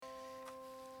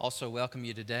Also welcome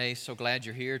you today. So glad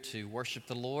you're here to worship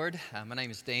the Lord. My name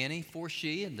is Danny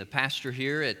Forshee, and the pastor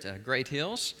here at Great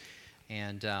Hills.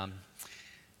 And I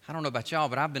don't know about y'all,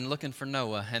 but I've been looking for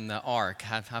Noah and the ark.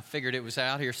 I figured it was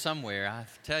out here somewhere. I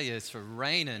tell you, it's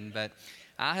raining, but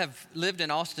I have lived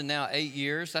in Austin now 8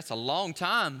 years. That's a long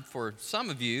time for some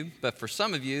of you, but for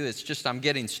some of you, it's just I'm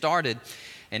getting started.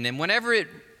 And then whenever it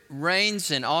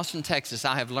rains in Austin, Texas,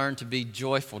 I have learned to be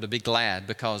joyful, to be glad,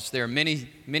 because there are many,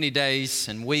 many days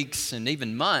and weeks and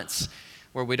even months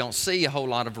where we don't see a whole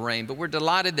lot of rain. But we're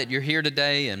delighted that you're here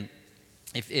today. And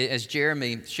as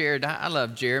Jeremy shared, I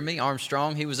love Jeremy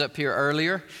Armstrong. He was up here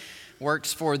earlier,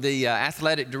 works for the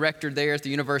athletic director there at the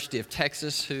University of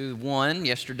Texas, who won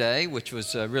yesterday, which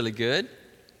was really good.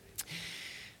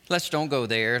 Let's don't go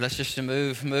there. Let's just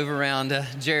move around.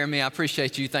 Jeremy, I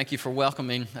appreciate you. Thank you for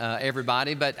welcoming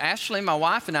everybody. But Ashley, my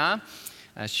wife, and I,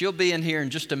 she'll be in here in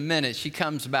just a minute. She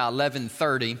comes about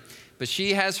 11:30. But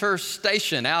she has her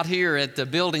station out here at the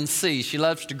Building C. She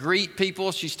loves to greet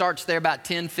people. She starts there about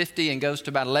 10:50 and goes to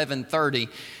about 11:30.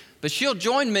 But she'll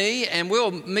join me, and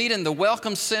we'll meet in the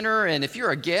Welcome Center. And if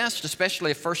you're a guest,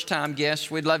 especially a first-time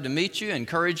guest, we'd love to meet you,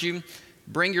 encourage you.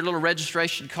 Bring your little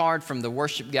registration card from the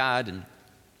worship guide and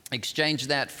exchange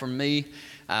that for me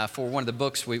for one of the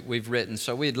books we've written.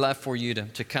 So we'd love for you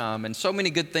to come. And so many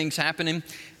good things happening.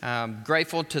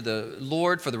 Grateful to the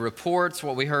Lord for the reports,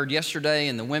 what we heard yesterday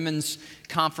in the women's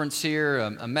conference here,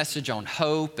 a message on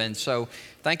hope. And so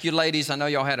thank you, ladies. I know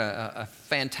y'all had a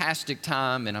fantastic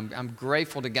time, and I'm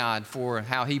grateful to God for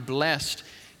how He blessed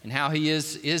and how He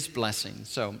is blessing.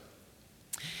 So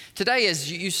today, as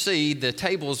you see, the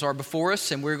tables are before us,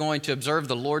 and we're going to observe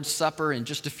the Lord's Supper in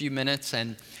just a few minutes.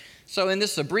 And so in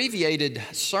this abbreviated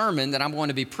sermon that I'm going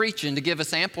to be preaching to give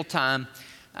us ample time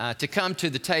to come to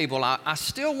the table, I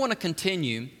still want to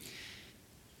continue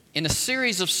in a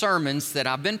series of sermons that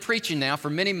I've been preaching now for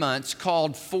many months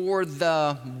called For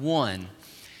the One.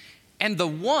 And the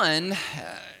one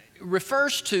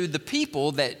refers to the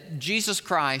people that Jesus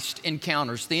Christ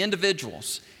encounters, the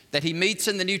individuals that He meets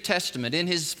in the New Testament. In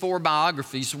His 4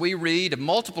 biographies, we read of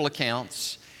multiple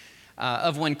accounts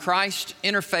of when Christ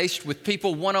interfaced with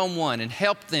people one-on-one and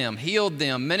helped them, healed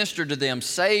them, ministered to them,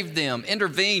 saved them,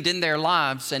 intervened in their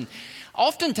lives. And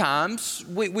oftentimes,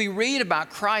 we read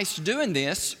about Christ doing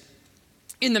this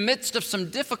in the midst of some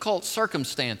difficult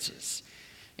circumstances.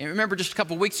 And remember, just a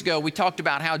couple weeks ago, we talked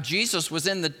about how Jesus was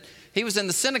in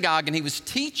the synagogue and He was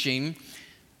teaching.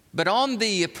 But on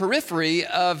the periphery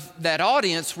of that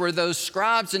audience were those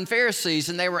scribes and Pharisees,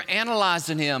 and they were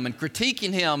analyzing Him and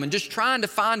critiquing Him and just trying to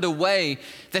find a way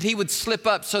that He would slip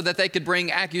up so that they could bring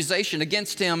accusation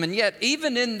against Him. And yet,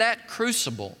 even in that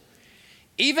crucible,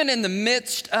 even in the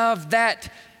midst of that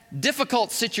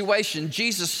difficult situation,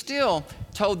 Jesus still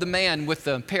told the man with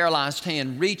the paralyzed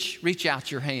hand, reach out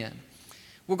your hand.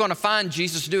 We're going to find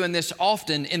Jesus doing this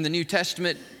often in the New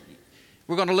Testament.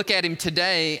 We're going to look at Him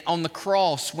today on the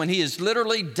cross when He is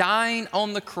literally dying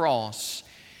on the cross.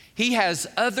 He has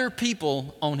other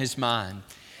people on His mind.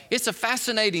 It's a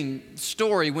fascinating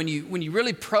story when you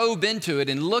really probe into it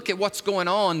and look at what's going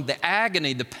on, the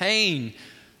agony, the pain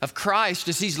of Christ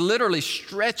as He's literally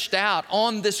stretched out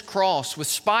on this cross with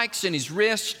spikes in His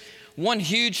wrist, one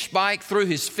huge spike through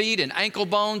His feet and ankle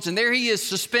bones, and there He is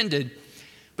suspended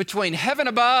between heaven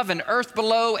above and earth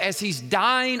below as He's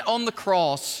dying on the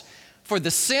cross for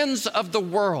the sins of the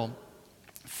world.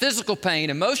 Physical pain,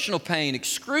 emotional pain,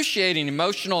 excruciating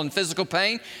emotional and physical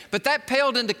pain, but that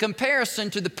paled into comparison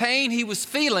to the pain He was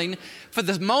feeling for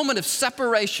the moment of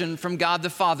separation from God the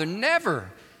Father.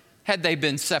 Never had they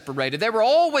been separated. They were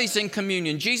always in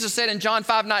communion. Jesus said in John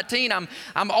 5:19,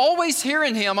 I'm always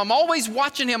hearing Him, I'm always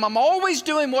watching Him, I'm always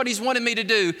doing what He's wanted me to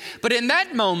do. But in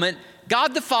that moment,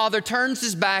 God the Father turns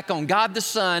His back on God the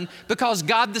Son because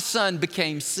God the Son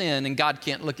became sin, and God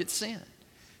can't look at sin.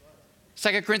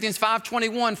 2 Corinthians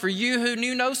 5:21, for you who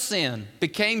knew no sin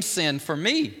became sin for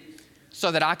me so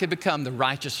that I could become the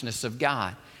righteousness of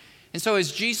God. And so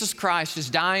as Jesus Christ is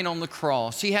dying on the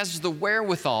cross, He has the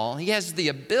wherewithal, He has the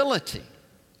ability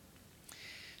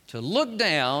to look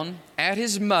down at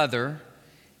His mother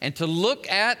and to look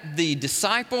at the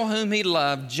disciple whom He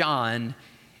loved, John,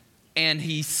 and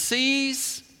He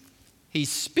sees, He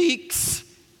speaks,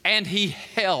 and He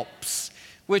helps,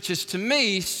 which is to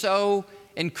me so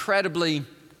incredibly,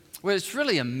 well, it's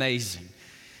really amazing.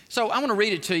 So I want to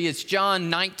read it to you. It's John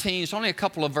 19. It's only a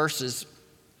couple of verses.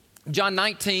 John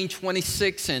 19,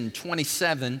 26 and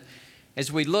 27,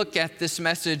 as we look at this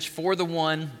message for the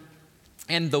one.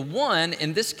 And the one,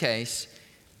 in this case,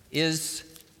 is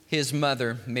His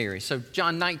mother, Mary. So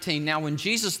John 19, now when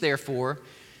Jesus, therefore,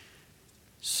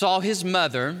 saw His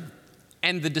mother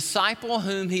and the disciple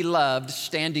whom he loved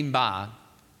standing by,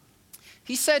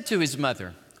 he said to his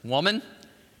mother, "Woman,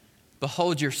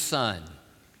 behold your son."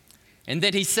 And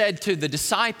then he said to the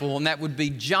disciple, and that would be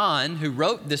John who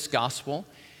wrote this gospel,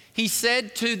 he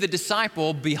said to the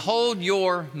disciple, "Behold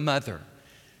your mother."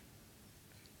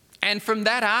 And from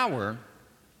that hour,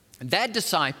 that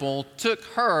disciple took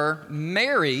her,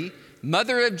 Mary,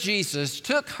 mother of Jesus,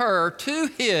 took her to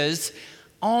his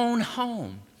own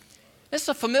home. It's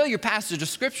a familiar passage of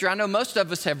Scripture. I know most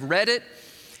of us have read it,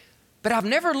 but I've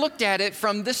never looked at it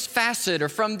from this facet or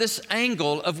from this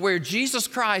angle of where Jesus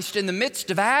Christ, in the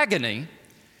midst of agony,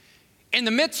 in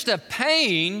the midst of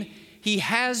pain, he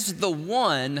has the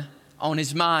one on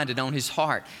his mind and on his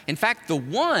heart. In fact, the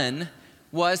one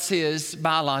was his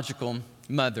biological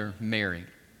mother, Mary.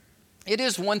 It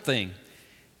is one thing,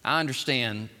 I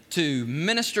understand, to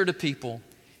minister to people,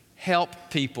 help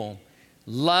people,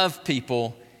 love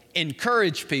people,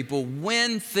 encourage people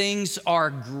when things are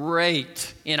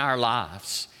great in our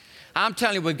lives. I'm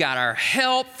telling you, we've got our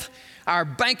health, our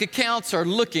bank accounts are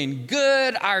looking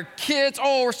good, our kids,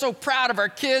 we're so proud of our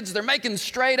kids, they're making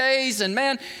straight A's, and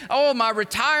man, my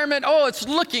retirement, it's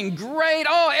looking great,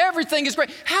 everything is great.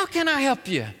 How can I help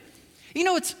you? You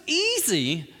know, it's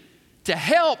easy to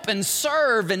help and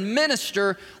serve and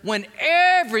minister when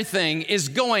everything is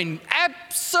going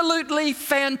absolutely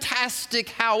fantastic.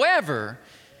 However,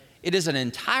 it is an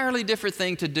entirely different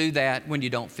thing to do that when you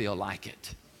don't feel like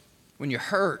it, when you're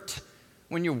hurt,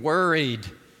 when you're worried,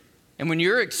 and when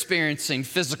you're experiencing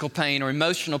physical pain or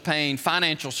emotional pain,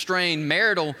 financial strain,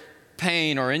 marital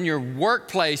pain, or in your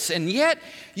workplace, and yet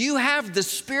you have the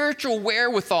spiritual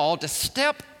wherewithal to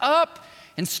step up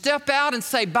and step out and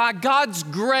say, by God's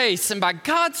grace and by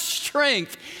God's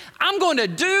strength, I'm going to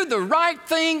do the right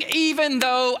thing even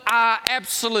though I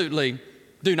absolutely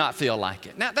do not feel like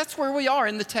it. Now, that's where we are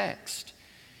in the text.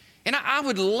 And I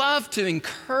would love to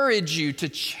encourage you, to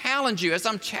challenge you, as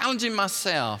I'm challenging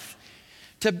myself,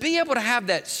 to be able to have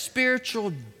that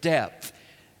spiritual depth,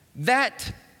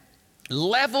 that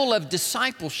level of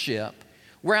discipleship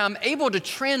where I'm able to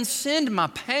transcend my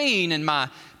pain and my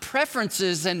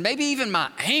preferences and maybe even my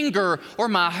anger or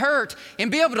my hurt and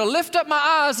be able to lift up my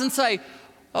eyes and say,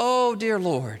 "Oh, dear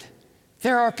Lord,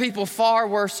 there are people far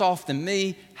worse off than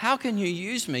me. How can you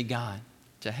use me, God,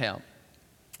 to help?"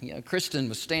 You know, Kristen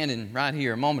was standing right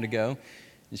here a moment ago,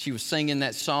 and she was singing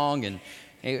that song, and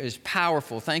it was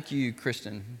powerful. Thank you,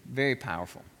 Kristen. Very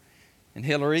powerful. And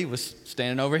Hillary was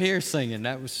standing over here singing.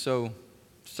 That was so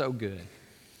good.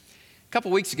 A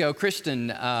couple weeks ago, Kristen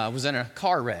was in a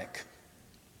car wreck.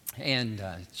 And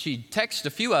she texted a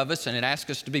few of us and had asked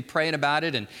us to be praying about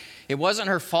it. And it wasn't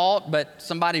her fault, but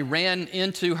somebody ran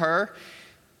into her.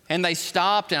 And they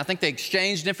stopped, and I think they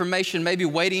exchanged information, maybe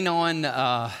waiting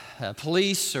on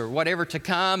police or whatever to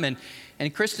come.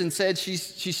 And Kristen said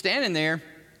she's standing there.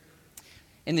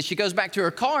 And then she goes back to her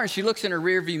car, and she looks in her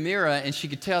rearview mirror, and she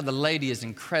could tell the lady is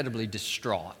incredibly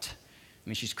distraught. I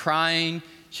mean, she's crying,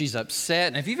 she's upset.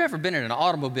 And if you've ever been in an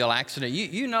automobile accident,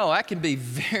 you know that can be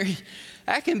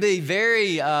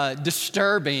very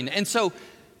disturbing. And so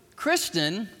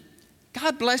Kristen,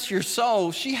 God bless your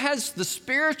soul, she has the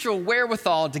spiritual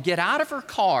wherewithal to get out of her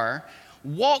car,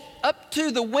 walk up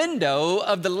to the window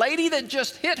of the lady that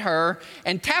just hit her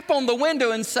and tap on the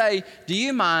window and say, "Do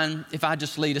you mind if I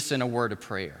just lead us in a word of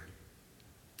prayer?"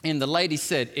 And the lady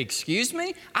said, "Excuse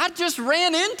me? I just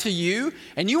ran into you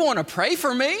and you want to pray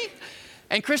for me?"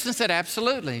 And Kristen said,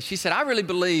 "Absolutely." She said, "I really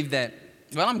believe that,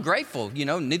 well, I'm grateful. You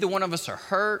know, neither one of us are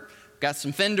hurt. Got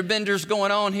some fender benders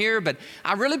going on here, but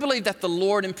I really believe that the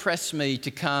Lord impressed me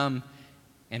to come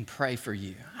and pray for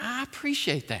you." I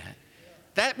appreciate that.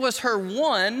 That was her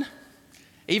one,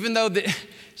 even though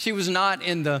she was not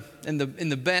in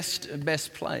the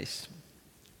best place.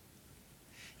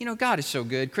 You know, God is so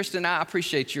good. Kristen, I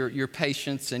appreciate your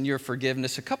patience and your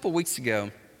forgiveness. A couple weeks ago,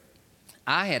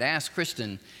 I had asked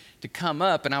Kristen to come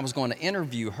up, and I was going to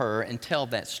interview her and tell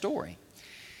that story.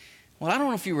 Well, I don't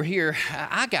know if you were here.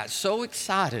 I got so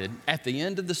excited at the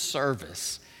end of the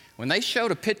service when they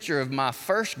showed a picture of my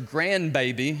first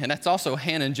grandbaby, and that's also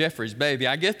Hannah and Jeffrey's baby.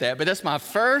 I get that, but that's my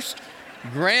first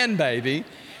grandbaby.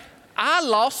 I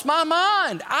lost my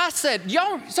mind. I said,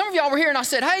 some of y'all were here, and I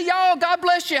said, "Hey, y'all, God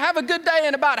bless you. Have a good day."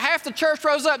 And about half the church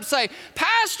rose up and say,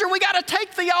 "Pastor, we got to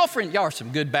take the offering." Y'all are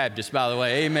some good Baptists, by the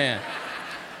way. Amen.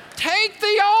 Take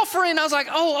the offering. I was like,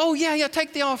 oh, yeah,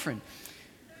 take the offering.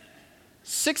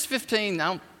 6:15, I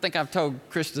don't think I've told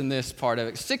Kristen this part of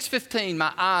it. 6:15,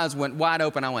 my eyes went wide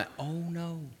open. I went, oh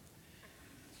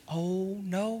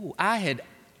no. I had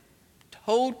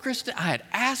told Kristen, I had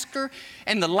asked her,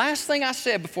 and the last thing I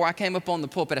said before I came up on the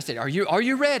pulpit, I said, are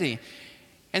you ready?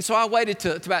 And so I waited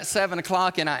to about 7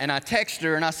 o'clock, and I texted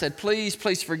her, and I said, please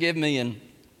forgive me.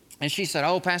 And she said,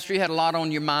 oh, Pastor, you had a lot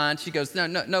on your mind. She goes,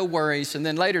 no worries. And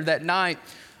then later that night,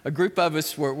 a group of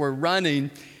us were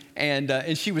running,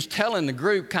 and she was telling the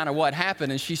group kind of what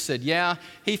happened. And she said, yeah,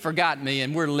 he forgot me,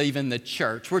 and we're leaving the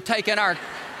church. We're taking our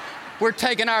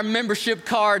membership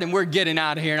card, and we're getting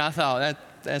out of here. And I thought,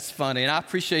 that's funny, and I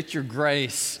appreciate your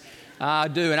grace. I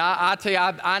do, and I tell you,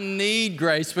 I need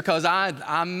grace because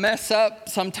I mess up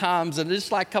sometimes, and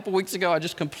just like a couple weeks ago, I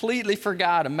just completely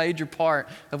forgot a major part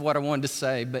of what I wanted to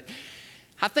say. But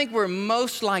I think we're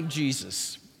most like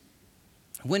Jesus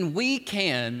when we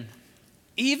can,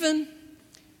 even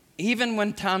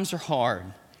when times are hard,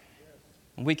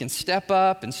 we can step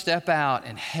up and step out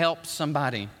and help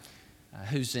somebody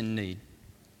who's in need.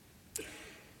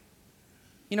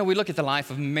 You know, we look at the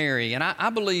life of Mary, and I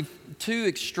believe two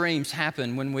extremes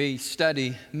happen when we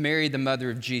study Mary, the mother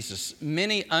of Jesus.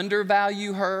 Many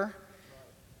undervalue her,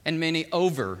 and many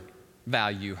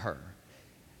overvalue her.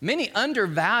 Many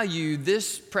undervalue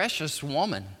this precious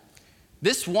woman,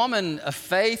 this woman of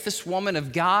faith, this woman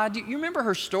of God. You remember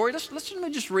her story? Let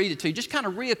me just read it to you, just kind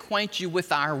of reacquaint you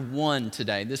with our one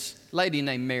today, this lady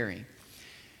named Mary.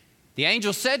 The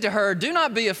angel said to her, do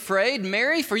not be afraid,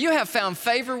 Mary, for you have found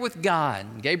favor with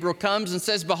God. Gabriel comes and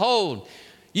says, behold,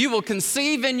 you will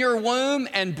conceive in your womb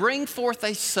and bring forth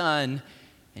a son,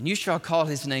 and you shall call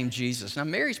his name Jesus. Now,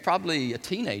 Mary's probably a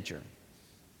teenager.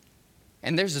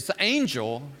 And there's this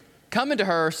angel coming to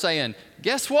her saying,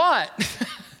 guess what?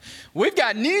 We've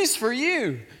got news for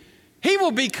you. He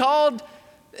will be great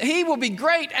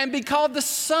and be called the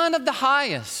Son of the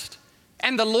Highest.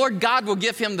 And the Lord God will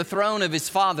give him the throne of his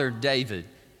father David.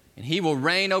 And he will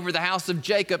reign over the house of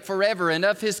Jacob forever, and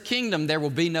of his kingdom there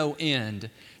will be no end.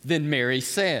 Then Mary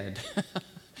said,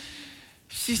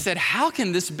 she said, how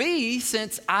can this be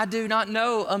since I do not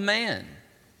know a man?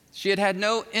 She had had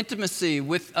no intimacy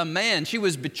with a man. She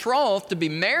was betrothed to be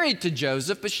married to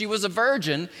Joseph, but she was a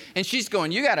virgin. And she's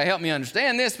going, you got to help me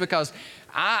understand this because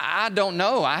I don't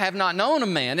know. I have not known a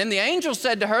man. And the angel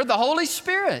said to her, the Holy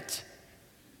Spirit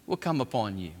will come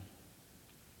upon you.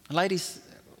 Ladies,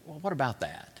 well, what about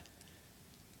that?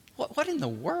 What in the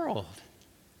world?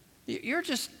 You're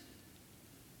just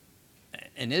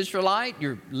an Israelite.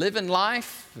 You're living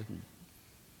life.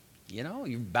 You know,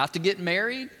 you're about to get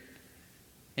married,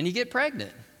 and you get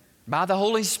pregnant by the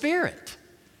Holy Spirit.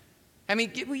 I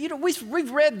mean, you know,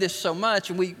 we've read this so much,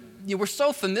 and we're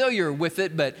so familiar with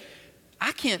it, but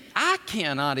I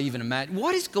cannot even imagine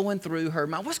what is going through her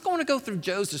mind. What's going to go through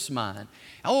Joseph's mind?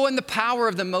 Oh, and the power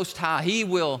of the Most High, he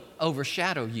will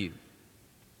overshadow you.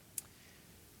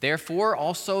 Therefore,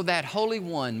 also that Holy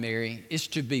One, Mary, is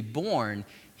to be born.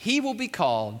 He will be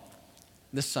called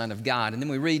the Son of God. And then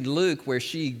we read Luke where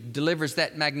she delivers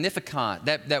that Magnificat,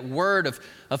 that word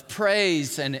of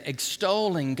praise and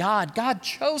extolling God. God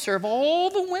chose her of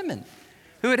all the women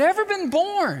who had ever been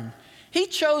born. He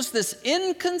chose this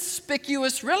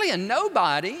inconspicuous, really a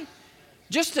nobody,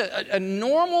 just a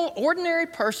normal, ordinary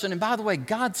person. And by the way,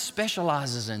 God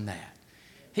specializes in that.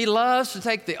 He loves to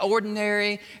take the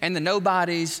ordinary and the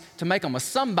nobodies to make them a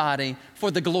somebody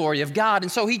for the glory of God.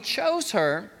 And so he chose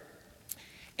her,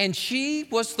 and she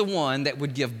was the one that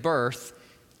would give birth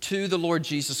to the Lord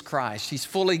Jesus Christ. He's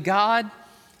fully God,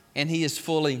 and he is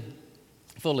fully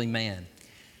man.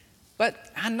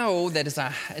 But I know that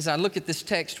as I look at this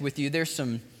text with you, there's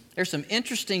some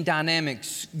interesting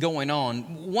dynamics going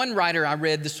on. One writer I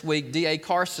read this week, D.A.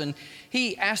 Carson,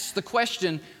 he asked the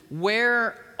question,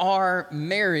 where are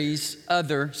Mary's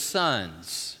other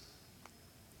sons?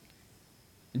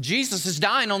 Jesus is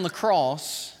dying on the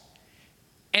cross,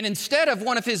 and instead of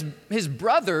one of his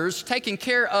brothers taking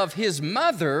care of his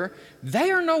mother,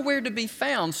 they are nowhere to be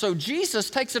found. So Jesus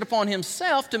takes it upon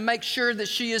himself to make sure that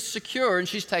she is secure and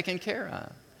she's taken care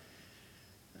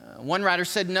of. One writer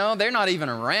said, no, they're not even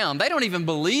around. They don't even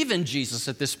believe in Jesus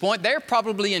at this point. They're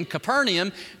probably in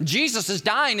Capernaum. Jesus is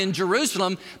dying in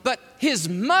Jerusalem, but his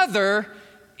mother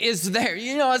is there.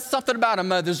 You know, it's something about a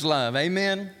mother's love,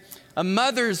 amen? A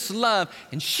mother's love.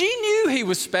 And she knew he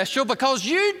was special because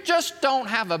you just don't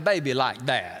have a baby like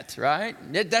that, right?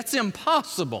 That's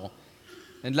impossible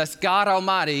unless God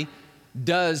Almighty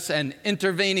does an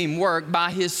intervening work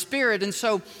by his Spirit. And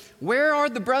so where are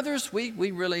the brothers? We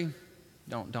really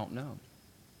don't know.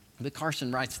 But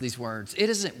Carson writes these words, it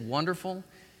isn't wonderful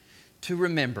to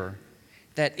remember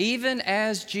that even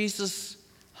as Jesus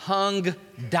hung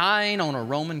dying on a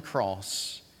Roman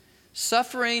cross,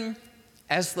 suffering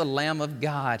as the Lamb of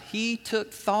God, he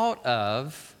took thought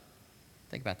of,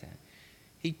 think about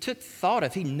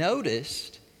that. He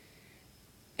noticed,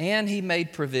 and he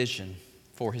made provision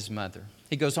for his mother.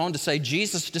 He goes on to say,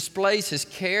 Jesus displays his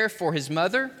care for his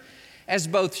mother as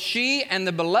both she and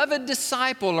the beloved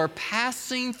disciple are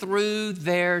passing through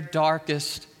their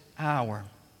darkest hour.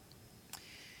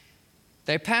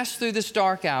 They pass through this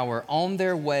dark hour on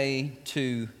their way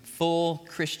to full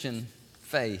Christian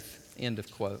faith, end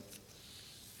of quote.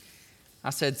 I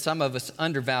said some of us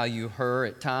undervalue her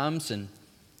at times and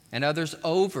others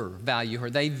overvalue her.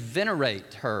 They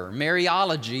venerate her.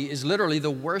 Mariology is literally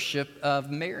the worship of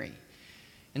Mary.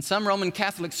 And some Roman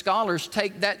Catholic scholars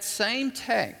take that same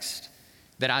text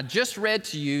that I just read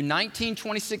to you,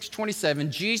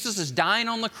 19:26-27, Jesus is dying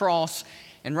on the cross,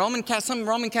 and some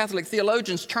Roman Catholic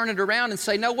theologians turn it around and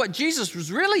say, no, what Jesus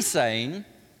was really saying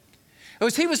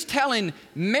was he was telling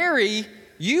Mary,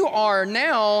 you are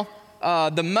now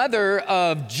the mother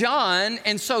of John,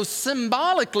 and so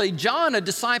symbolically, John, a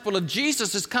disciple of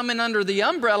Jesus, is coming under the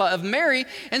umbrella of Mary,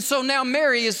 and so now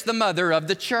Mary is the mother of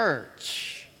the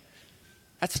church.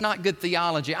 That's not good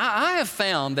theology. I have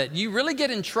found that you really get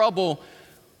in trouble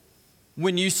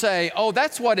when you say, oh,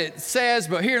 that's what it says,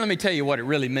 but here, let me tell you what it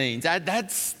really means.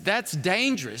 That's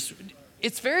dangerous.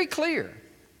 It's very clear.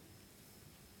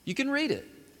 You can read it.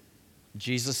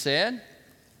 Jesus said,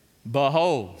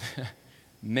 behold,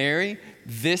 Mary,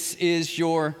 this is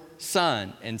your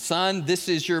son, and son, this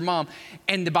is your mom.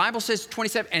 And the Bible says,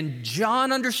 27, and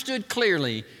John understood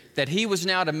clearly that he was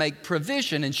now to make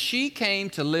provision, and she came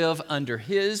to live under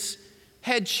his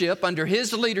headship, under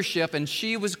his leadership, and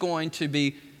she was going to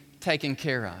be taken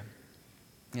care of.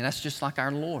 And that's just like our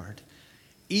Lord.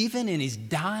 Even in his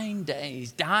dying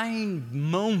days, dying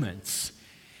moments,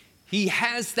 he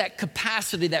has that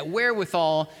capacity, that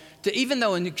wherewithal to, even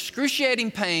though in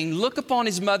excruciating pain, look upon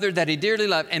his mother that he dearly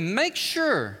loved and make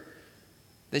sure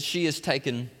that she is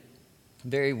taken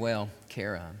very well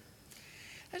care of.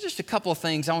 There's just a couple of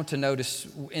things I want to notice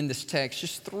in this text,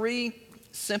 just three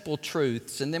simple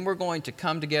truths, and then we're going to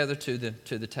come together to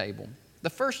the table. The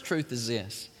first truth is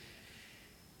this: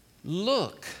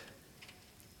 look,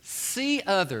 see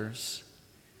others,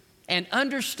 and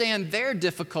understand their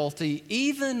difficulty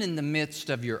even in the midst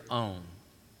of your own.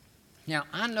 Now,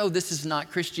 I know this is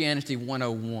not Christianity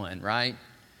 101, right?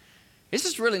 This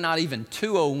is really not even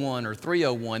 201 or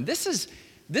 301. This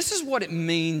is what it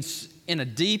means in a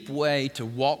deep way to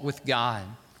walk with God.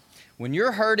 When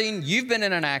you're hurting, you've been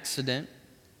in an accident,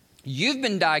 you've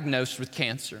been diagnosed with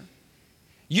cancer,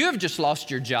 you have just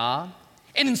lost your job,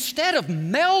 and instead of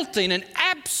melting and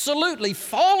absolutely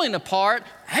falling apart,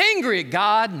 angry at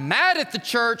God, mad at the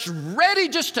church, ready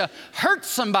just to hurt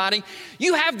somebody,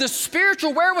 you have the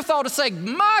spiritual wherewithal to say,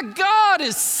 my God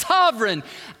is sovereign.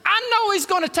 I know he's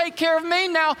going to take care of me.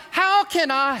 Now, how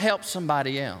can I help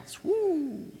somebody else?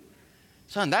 Woo.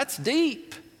 Son, that's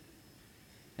deep.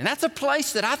 And that's a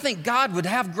place that I think God would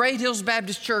have Great Hills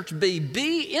Baptist Church be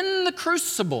in the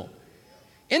crucible,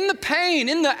 in the pain,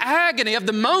 in the agony of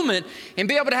the moment, and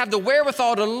be able to have the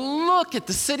wherewithal to look at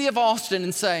the city of Austin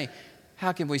and say,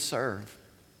 how can we serve?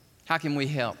 How can we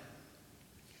help?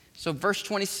 So verse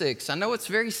 26, I know it's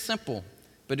very simple,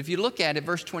 but if you look at it,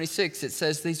 verse 26, it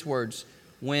says these words,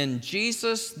 when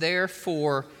Jesus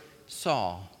therefore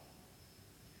saw.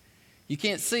 You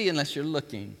can't see unless you're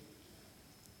looking,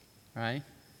 right?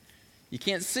 You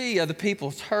can't see other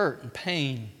people's hurt and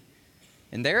pain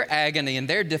and their agony and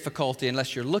their difficulty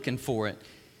unless you're looking for it.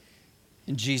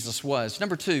 And Jesus was.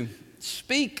 Number two,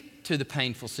 speak to the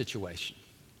painful situation.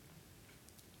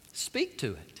 Speak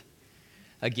to it.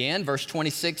 Again, verse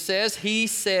 26 says, he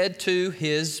said to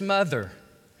his mother.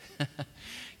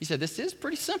 You said, this is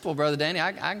pretty simple, Brother Danny.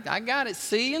 I got it.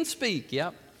 See and speak.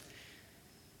 Yep.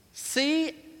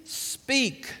 See,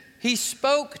 speak. He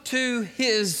spoke to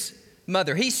his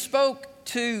mother. He spoke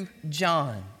to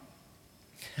John.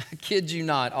 I kid you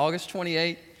not, August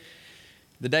 28th,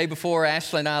 the day before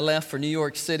Ashley and I left for New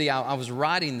York City, I was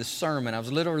writing the sermon. I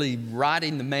was literally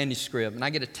writing the manuscript, and I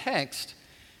get a text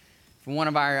from one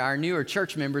of our newer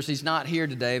church members. He's not here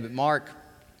today, but Mark,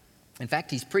 in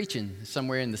fact, he's preaching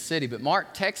somewhere in the city, but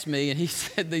Mark texted me, and he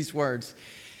said these words.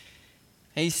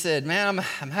 He said, man,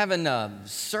 I'm having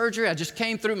surgery. I just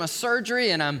came through my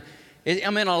surgery, and I'm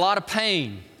in a lot of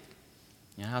pain.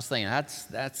 And I was thinking,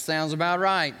 that sounds about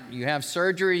right. You have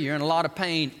surgery, you're in a lot of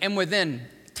pain. And within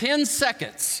 10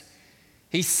 seconds,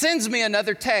 he sends me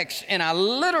another text, and I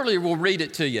literally will read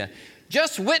it to you.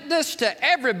 Just witness to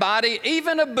everybody,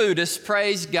 even a Buddhist,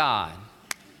 praise God.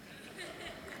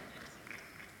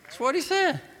 That's what he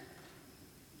said.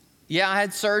 Yeah, I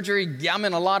had surgery. Yeah, I'm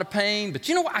in a lot of pain. But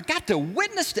you know what? I got to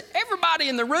witness to everybody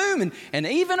in the room, and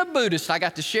even a Buddhist I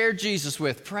got to share Jesus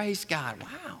with. Praise God.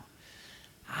 Wow.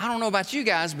 I don't know about you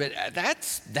guys, but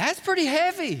that's pretty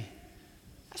heavy.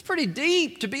 That's pretty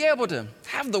deep to be able to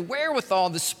have the wherewithal,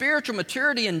 the spiritual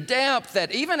maturity and depth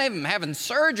that even if I'm having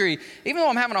surgery, even though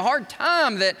I'm having a hard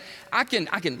time, that I can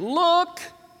look,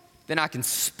 then I can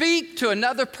speak to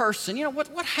another person. You know,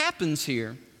 what happens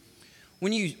here?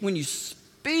 When you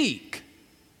speak,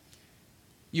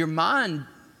 your mind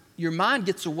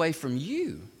gets away from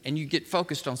you and you get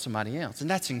focused on somebody else. And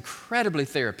that's incredibly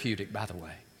therapeutic, by the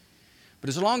way. But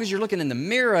as long as you're looking in the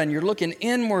mirror and you're looking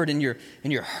inward and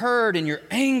you're hurt and you're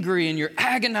angry and you're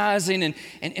agonizing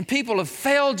and people have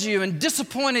failed you and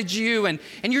disappointed you and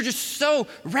you're just so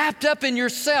wrapped up in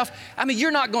yourself, I mean, you're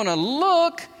not going to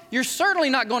look, you're certainly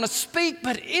not going to speak,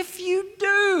 but if you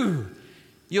do,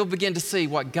 you'll begin to see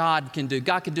what God can do.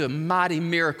 God can do a mighty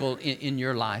miracle in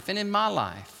your life and in my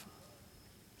life.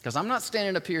 Because I'm not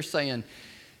standing up here saying,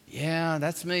 yeah,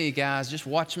 that's me, guys. Just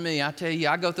watch me. I tell you,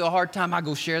 I go through a hard time. I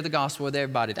go share the gospel with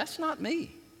everybody. That's not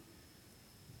me.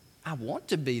 I want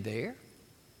to be there.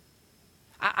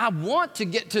 I want to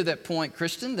get to that point,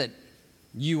 Kristen, that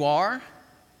you are.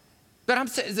 But I'm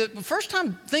saying the first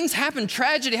time things happen,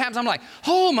 tragedy happens, I'm like,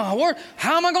 oh my word,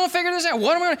 how am I going to figure this out?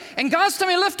 What am I going to? And God's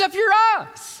telling me, lift up your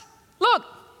eyes.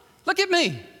 Look at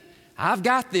me. I've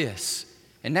got this.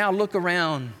 And now look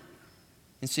around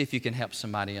and see if you can help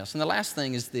somebody else. And the last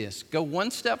thing is this. Go one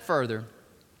step further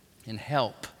and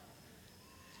help.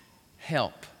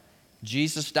 Help.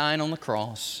 Jesus dying on the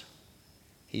cross.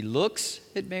 He looks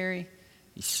at Mary,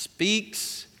 he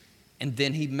speaks, and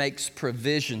then he makes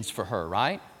provisions for her,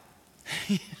 right?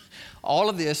 All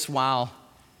of this while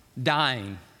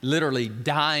dying, literally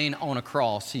dying on a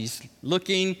cross. He's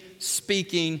looking,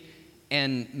 speaking,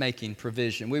 and making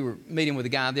provision. We were meeting with a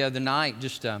guy the other night,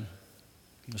 just a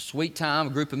sweet time, a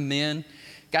group of men.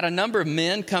 Got a number of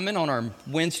men coming on our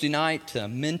Wednesday night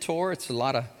mentor. It's a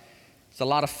lot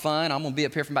of fun. I'm going to be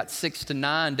up here from about 6 to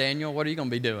 9. Daniel, what are you going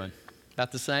to be doing?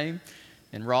 About the same?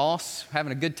 And Ross,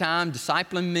 having a good time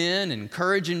discipling men and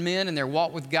encouraging men in their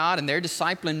walk with God, and they're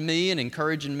discipling me and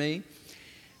encouraging me.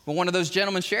 But one of those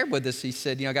gentlemen shared with us, he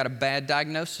said, I got a bad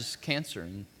diagnosis, cancer,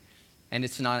 and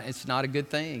it's not a good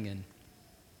thing. And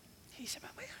he said,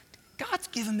 God's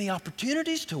given me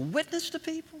opportunities to witness to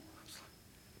people.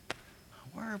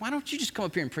 Why don't you just come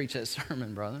up here and preach that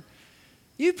sermon, brother?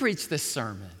 You preach this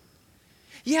sermon.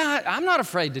 Yeah, I'm not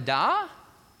afraid to die.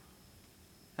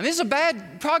 I mean, it's a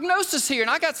bad prognosis here, and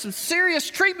I got some serious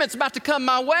treatments about to come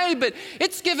my way, but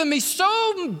it's given me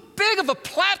so big of a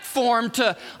platform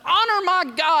to honor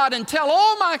my God and tell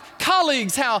all my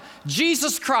colleagues how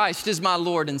Jesus Christ is my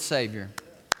Lord and Savior.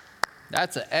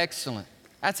 That's an excellent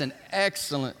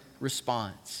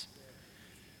response.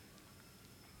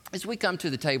 As we come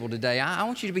to the table today, I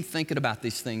want you to be thinking about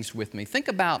these things with me. Think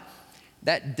about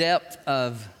that depth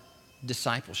of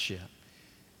discipleship,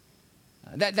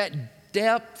 that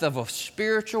depth of a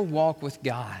spiritual walk with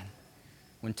God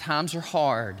when times are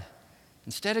hard.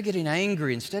 Instead of getting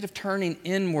angry, instead of turning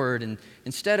inward, and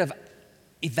instead of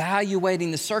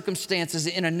evaluating the circumstances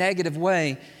in a negative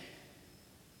way,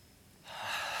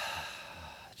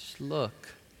 just look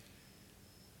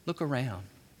around.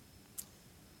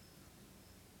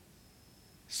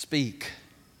 Speak.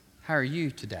 How are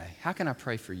you today? How can I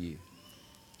pray for you?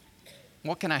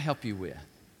 What can I help you with?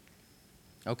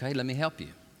 Okay, let me help you.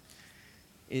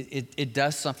 It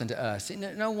does something to us.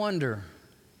 No wonder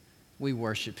we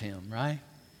worship him, right?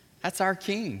 That's our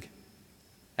King.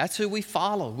 That's who we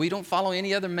follow. We don't follow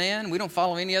any other man. We don't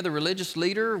follow any other religious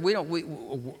leader. We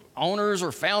owners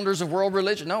or founders of world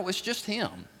religion. No, it's just him.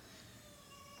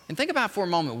 And think about for a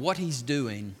moment what he's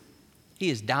doing. He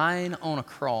is dying on a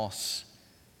cross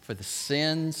for the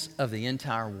sins of the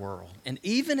entire world. And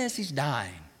even as he's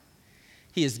dying,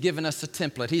 he has given us a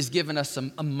template. He's given us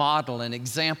a model, an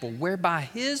example whereby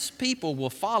his people will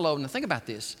follow. Now think about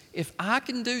this. If I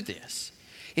can do this,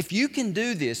 if you can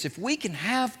do this, if we can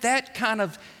have that kind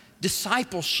of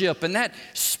discipleship and that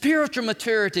spiritual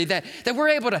maturity that we're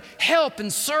able to help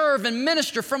and serve and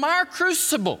minister from our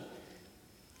crucible,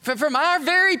 from our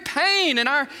very pain and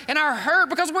our hurt,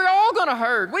 because we're all going to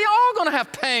hurt. We're all going to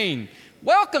have pain.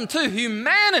 Welcome to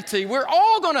humanity. We're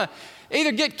all going to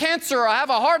either get cancer or have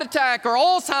a heart attack or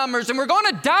Alzheimer's, and we're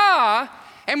going to die,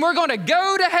 and we're going to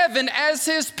go to heaven as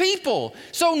his people.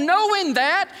 So knowing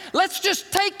that, let's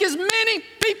just take as many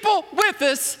people with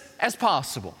us as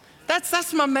possible.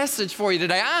 That's my message for you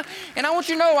today. And I want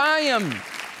you to know I am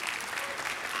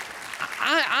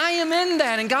in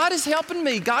that, and God is helping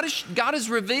me. God is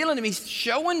revealing to me, He's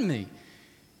showing me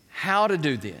how to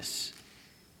do this.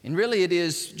 And really it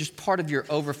is just part of your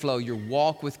overflow, your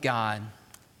walk with God.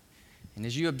 And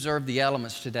as you observe the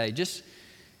elements today, just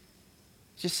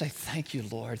say, thank you,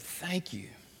 Lord, thank you.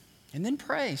 And then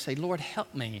pray, say, Lord,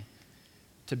 help me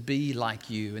to be like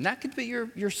you. And that could be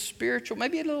your spiritual,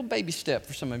 maybe a little baby step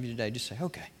for some of you today. Just say,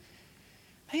 okay,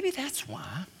 maybe that's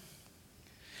why.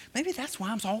 Maybe that's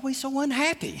why I'm always so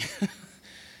unhappy.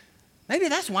 Maybe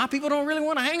that's why people don't really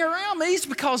want to hang around me. It's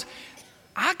because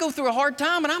I go through a hard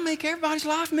time and I make everybody's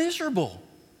life miserable.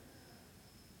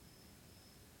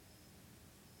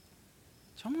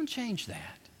 So I'm going to change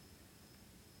that.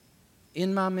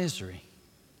 In my misery,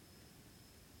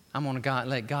 I'm going to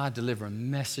let God deliver a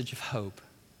message of hope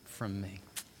from me.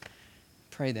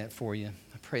 Pray that for you.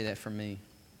 I pray that for me.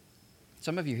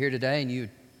 Some of you here today and you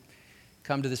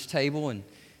come to this table and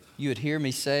you would hear me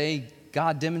say,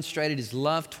 God demonstrated His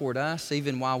love toward us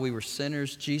even while we were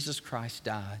sinners. Jesus Christ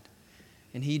died,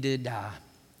 and He did die.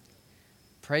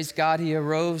 Praise God, He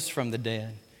arose from the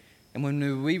dead. And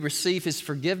when we receive His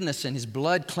forgiveness and His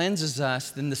blood cleanses us,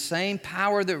 then the same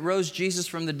power that rose Jesus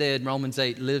from the dead, Romans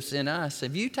 8, lives in us.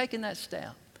 Have you taken that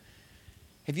step?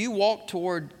 Have you walked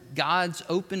toward God's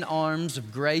open arms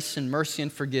of grace and mercy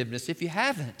and forgiveness? If you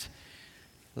haven't,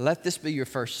 let this be your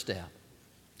first step.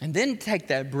 And then take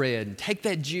that bread and take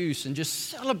that juice and just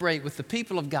celebrate with the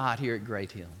people of God here at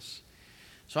Great Hills.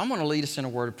 So I'm going to lead us in a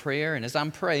word of prayer. And as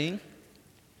I'm praying,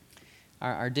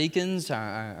 our deacons,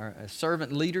 our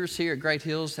servant leaders here at Great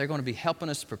Hills, they're going to be helping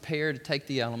us prepare to take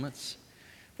the elements.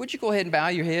 Would you go ahead and bow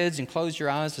your heads and close your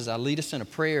eyes as I lead us in a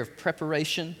prayer of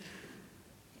preparation?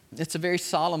 It's a very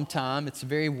solemn time. It's a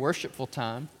very worshipful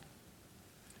time.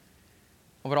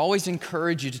 I would always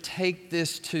encourage you to take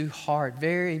this to heart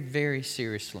very, very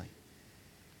seriously.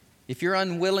 If you're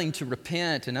unwilling to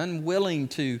repent and unwilling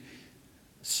to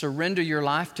surrender your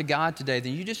life to God today,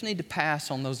 then you just need to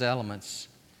pass on those elements.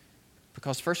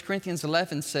 Because 1 Corinthians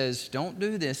 11 says, don't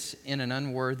do this in an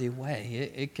unworthy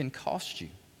way. It can cost you.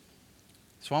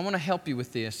 So I want to help you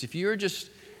with this. If you're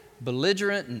just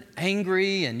belligerent and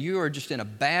angry and you are just in a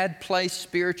bad place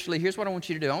spiritually, here's what I want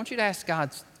you to do. I want you to ask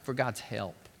God for God's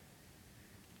help.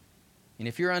 And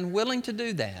if you're unwilling to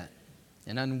do that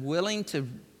and unwilling to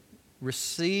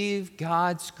receive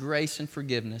God's grace and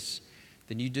forgiveness,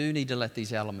 then you do need to let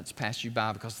these elements pass you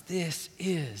by, because this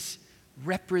is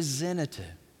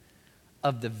representative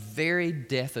of the very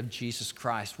death of Jesus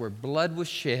Christ, where blood was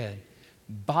shed,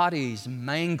 bodies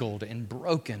mangled and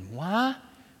broken. Why?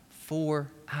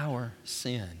 For our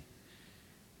sin.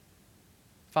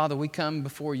 Father, we come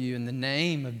before you in the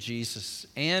name of Jesus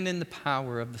and in the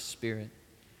power of the Spirit.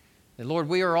 And Lord,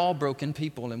 we are all broken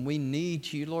people and we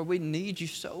need you. Lord, we need you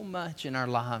so much in our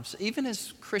lives, even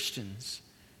as Christians.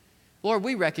 Lord,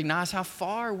 we recognize how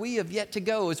far we have yet to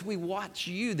go as we watch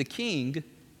you, the King.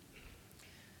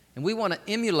 And we want to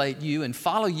emulate you and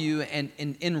follow you and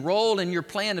enroll in your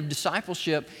plan of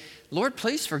discipleship. Lord,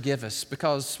 please forgive us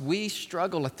because we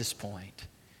struggle at this point.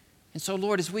 And so,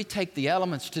 Lord, as we take the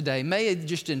elements today, may it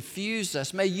just infuse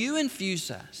us. May you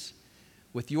infuse us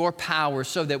with your power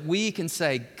so that we can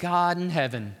say, God in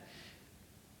heaven,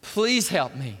 please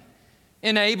help me.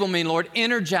 Enable me, Lord.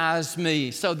 Energize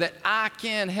me so that I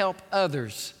can help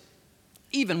others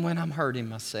even when I'm hurting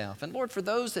myself. And Lord, for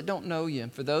those that don't know you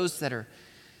and for those that are,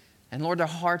 and Lord, their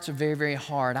hearts are very, very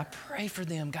hard, I pray for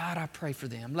them. God, I pray for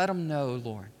them. Let them know,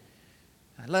 Lord.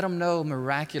 Let them know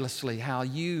miraculously how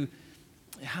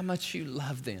much you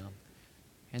love them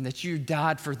and that you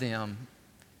died for them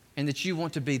and that you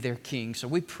want to be their King. So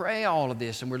we pray all of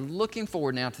this, and we're looking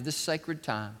forward now to this sacred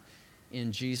time.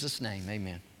 In Jesus' name,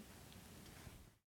 amen.